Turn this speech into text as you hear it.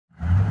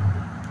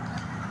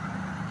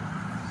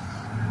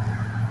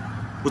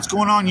What's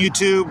going on,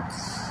 YouTube?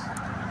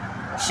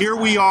 Here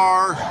we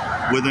are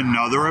with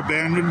another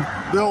abandoned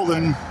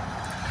building.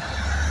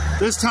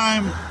 This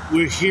time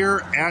we're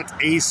here at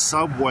a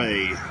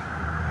Subway.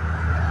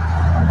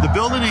 The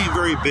building ain't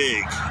very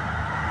big.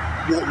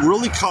 What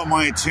really caught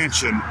my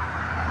attention,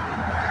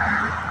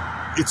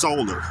 it's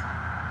older.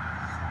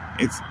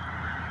 It's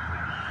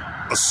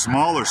a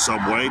smaller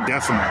Subway,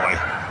 definitely.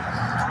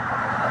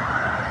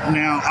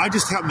 Now, I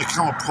just happened to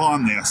come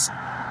upon this.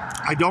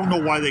 I don't know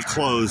why they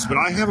closed, but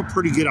I have a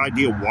pretty good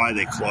idea why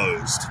they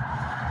closed.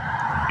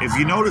 If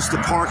you notice the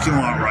parking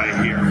lot right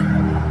here,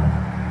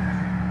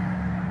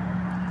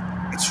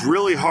 it's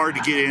really hard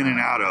to get in and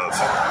out of.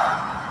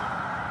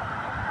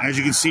 As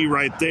you can see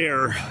right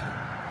there,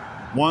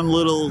 one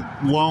little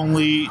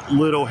lonely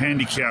little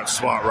handicap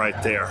spot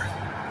right there.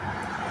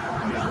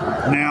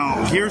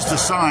 Now, here's the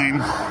sign.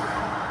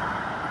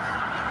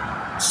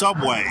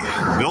 Subway,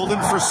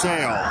 building for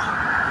sale.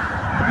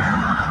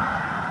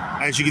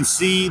 As you can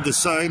see, the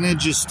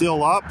signage is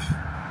still up.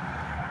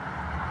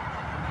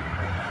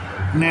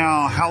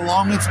 Now, how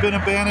long it's been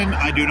abandoned,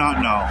 I do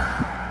not know.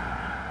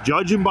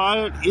 Judging by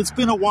it, it's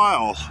been a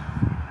while.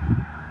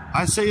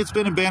 I say it's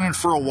been abandoned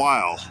for a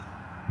while.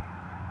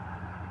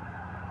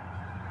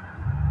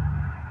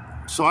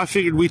 So I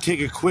figured we'd take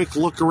a quick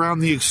look around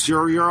the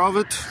exterior of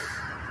it,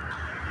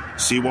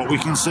 see what we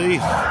can see.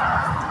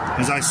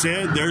 As I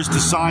said, there's the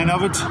sign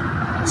of it.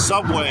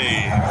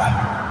 Subway,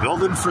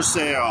 building for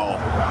sale.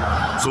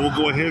 So we'll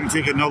go ahead and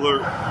take another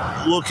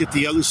look at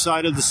the other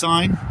side of the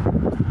sign.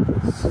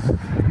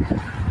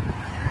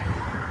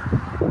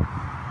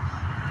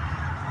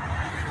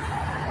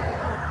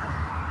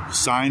 The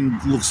sign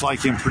looks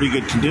like in pretty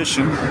good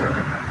condition.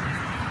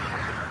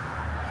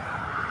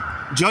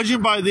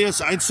 Judging by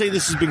this, I'd say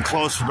this has been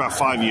closed for about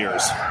 5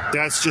 years.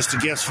 That's just a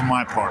guess from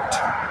my part.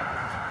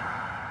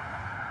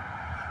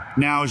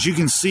 Now, as you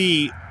can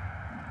see,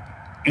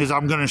 as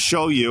I'm going to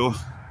show you,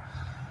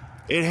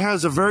 it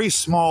has a very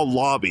small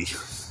lobby.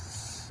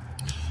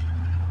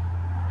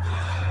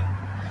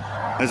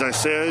 As I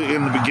said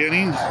in the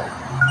beginning,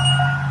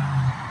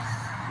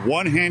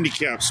 one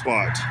handicap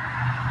spot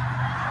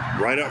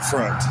right up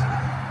front.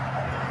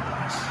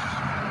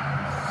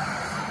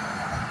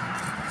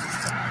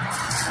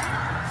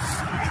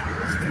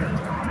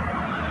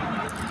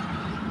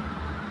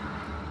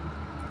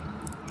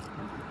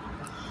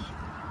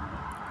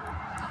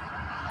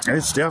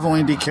 It's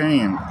definitely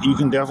decaying. You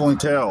can definitely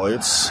tell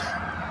it's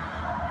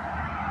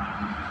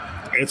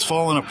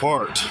falling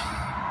apart.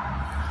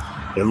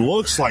 It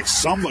looks like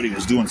somebody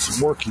was doing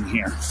some work in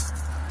here.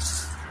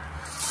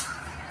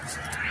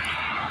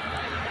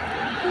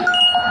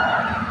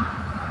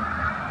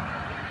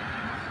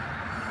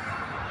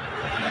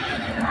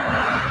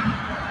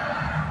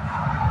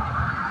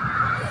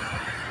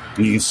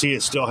 And you can see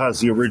it still has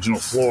the original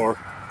floor.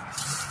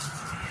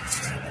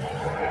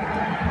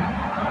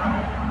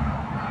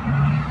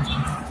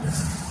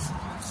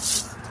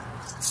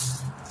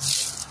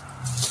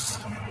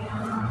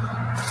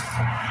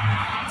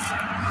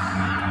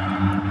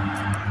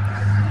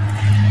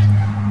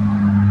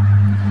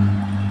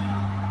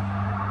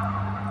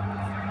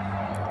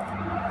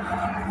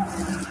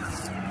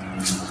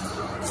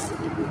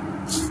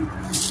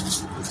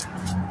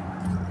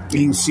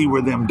 You can see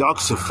where them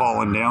ducts have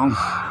fallen down.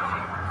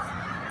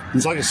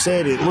 It's like I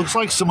said, it looks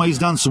like somebody's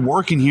done some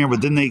work in here,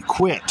 but then they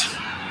quit.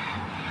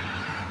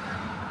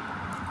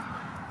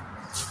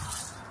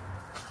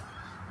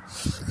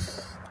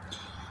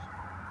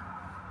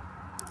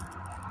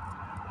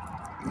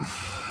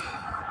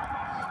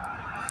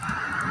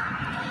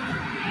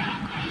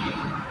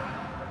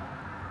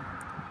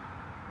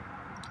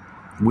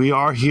 We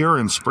are here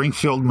in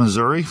Springfield,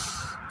 Missouri.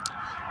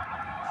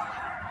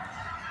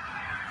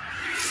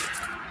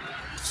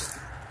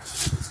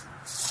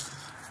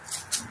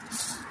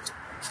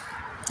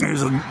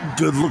 There's a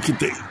good look at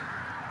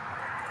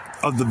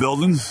the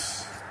building.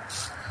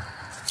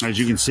 As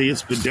you can see,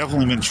 it's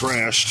definitely been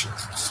trashed.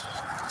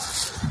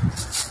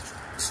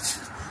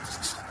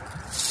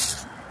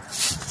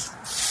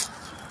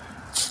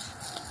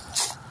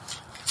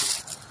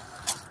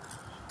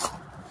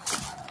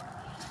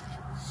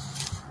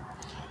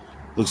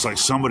 Looks like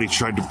somebody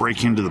tried to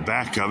break into the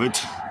back of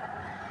it.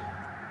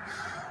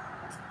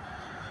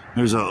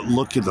 There's a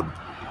look at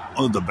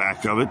the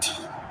back of it.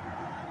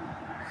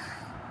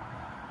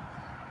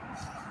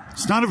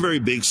 It's not a very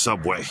big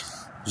Subway.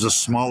 It was a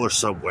smaller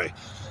Subway,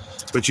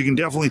 but you can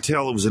definitely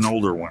tell it was an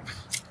older one.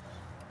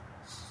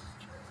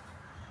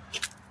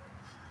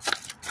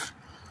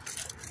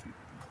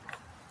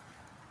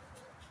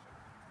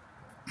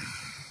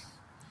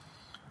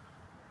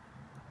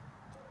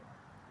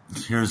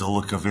 Here's a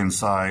look of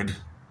inside.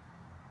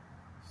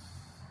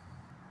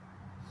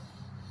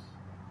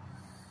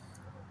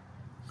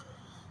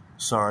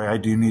 Sorry, I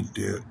do need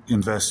to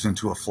invest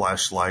into a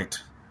flashlight.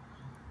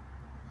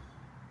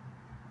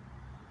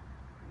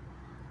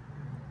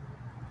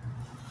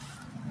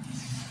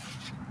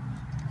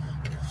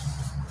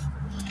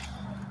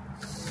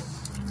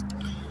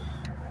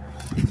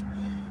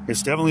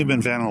 It's definitely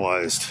been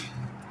vandalized.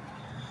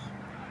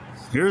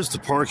 Here's the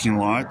parking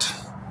lot.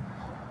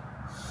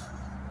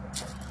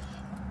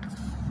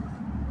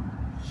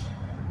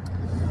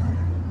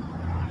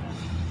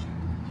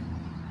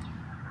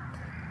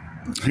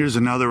 Here's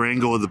another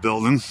angle of the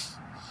building.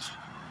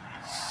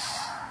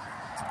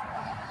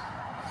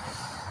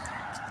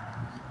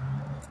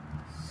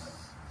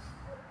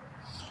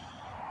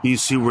 You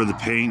see where the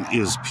paint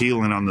is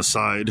peeling on the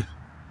side.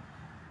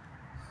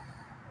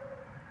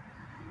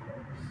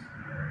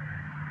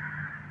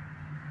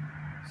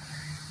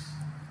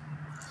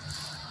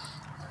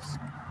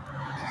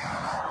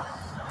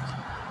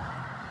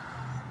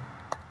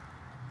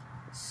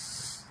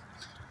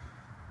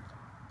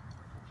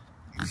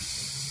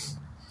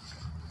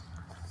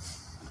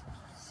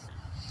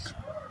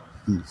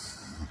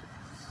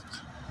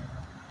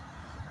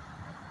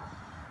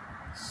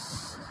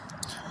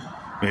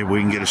 Maybe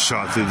we can get a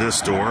shot through this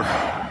door.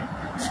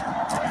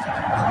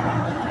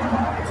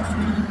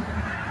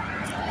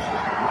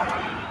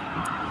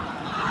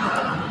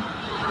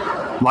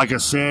 Like I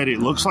said, it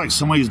looks like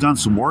somebody's done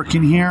some work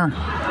in here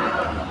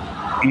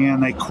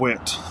and they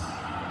quit.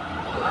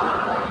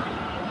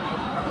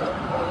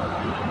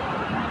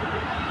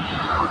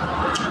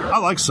 I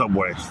like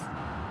Subway.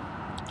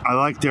 I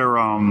like their,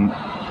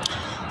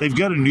 they've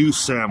got a new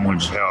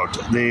sandwich out.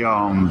 They,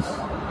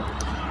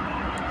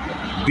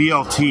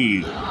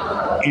 BLT,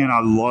 and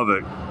I love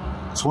it.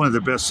 It's one of the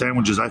best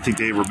sandwiches I think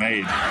they ever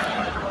made.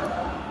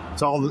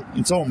 It's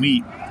all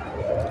meat.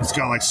 It's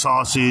got like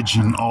sausage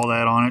and all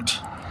that on it.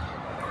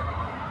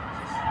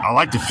 I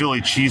like the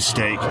Philly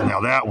cheesesteak.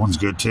 Now that one's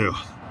good too.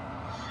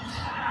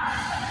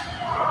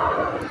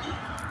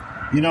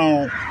 You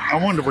know, I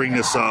wanted to bring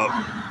this up.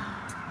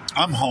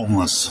 I'm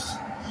homeless.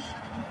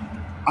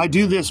 I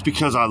do this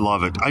because I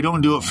love it. I don't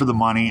do it for the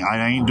money.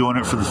 I ain't doing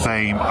it for the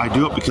fame. I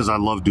do it because I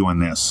love doing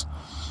this.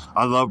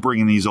 I love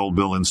bringing these old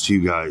buildings to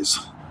you guys.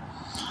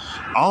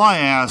 All I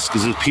ask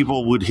is if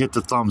people would hit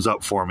the thumbs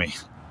up for me.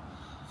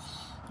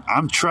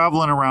 I'm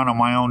traveling around on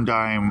my own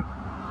dime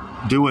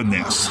doing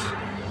this,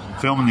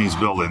 filming these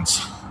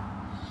buildings.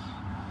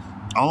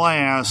 All I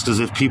ask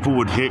is if people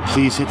would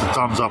please hit the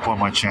thumbs up on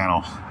my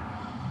channel.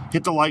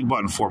 Hit the like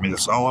button for me.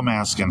 That's all I'm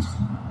asking.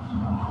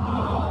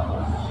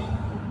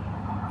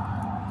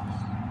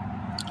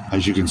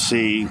 As you can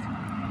see,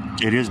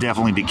 it is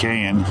definitely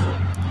decaying.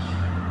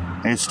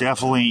 It's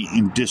definitely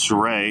in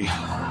disarray,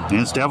 and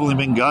it's definitely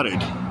been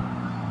gutted.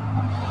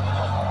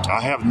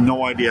 I have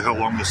no idea how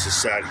long this has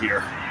sat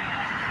here,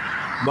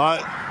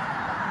 but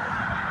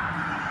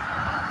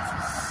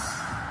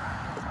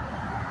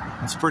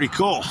it's pretty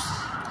cool.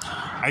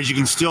 As you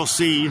can still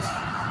see,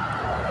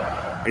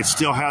 it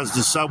still has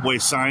the Subway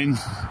sign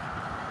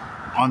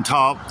on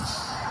top.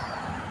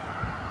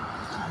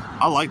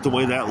 I like the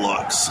way that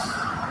looks.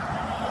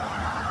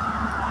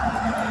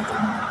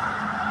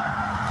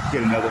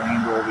 Get another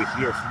angle over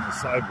here from the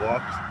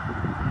sidewalk.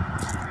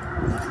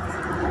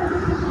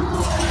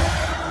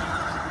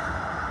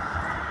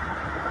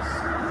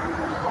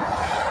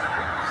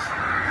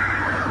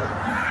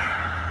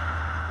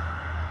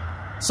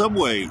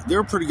 Subway, they're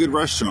a pretty good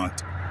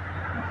restaurant.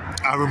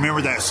 I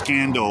remember that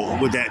scandal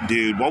with that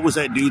dude. What was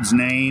that dude's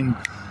name?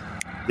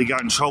 They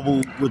got in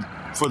trouble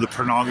for the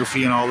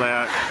pornography and all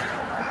that.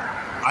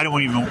 I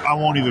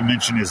won't even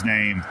mention his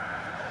name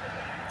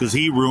because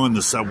he ruined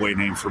the Subway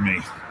name for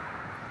me.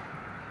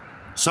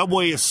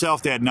 Subway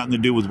itself, that had nothing to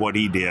do with what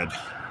he did.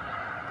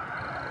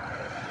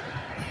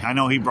 I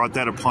know he brought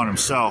that upon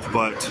himself,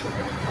 but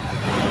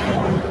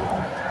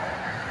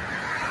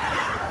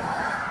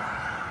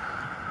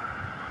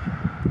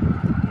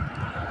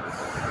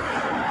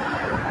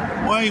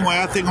well, anyway,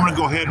 I think I'm going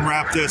to go ahead and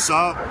wrap this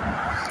up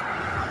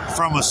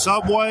from a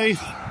Subway.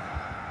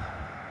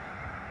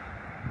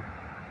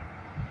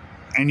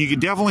 And you can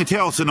definitely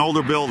tell it's an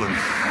older building.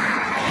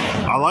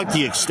 I like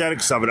the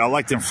aesthetics of it. I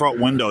like them front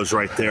windows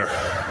right there.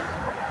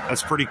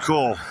 That's pretty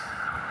cool.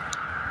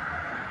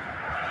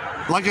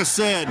 Like I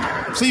said,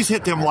 please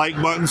hit them like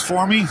buttons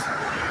for me.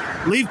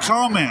 Leave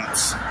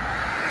comments.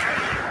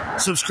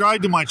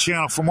 Subscribe to my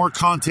channel for more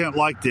content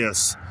like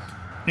this.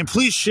 And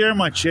please share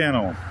my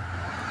channel.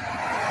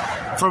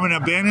 From an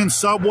abandoned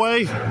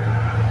Subway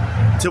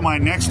to my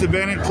next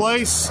abandoned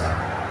place.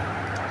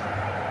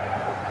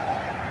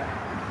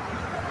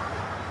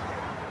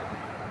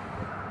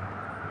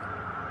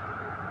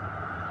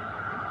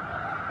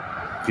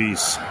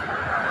 Peace.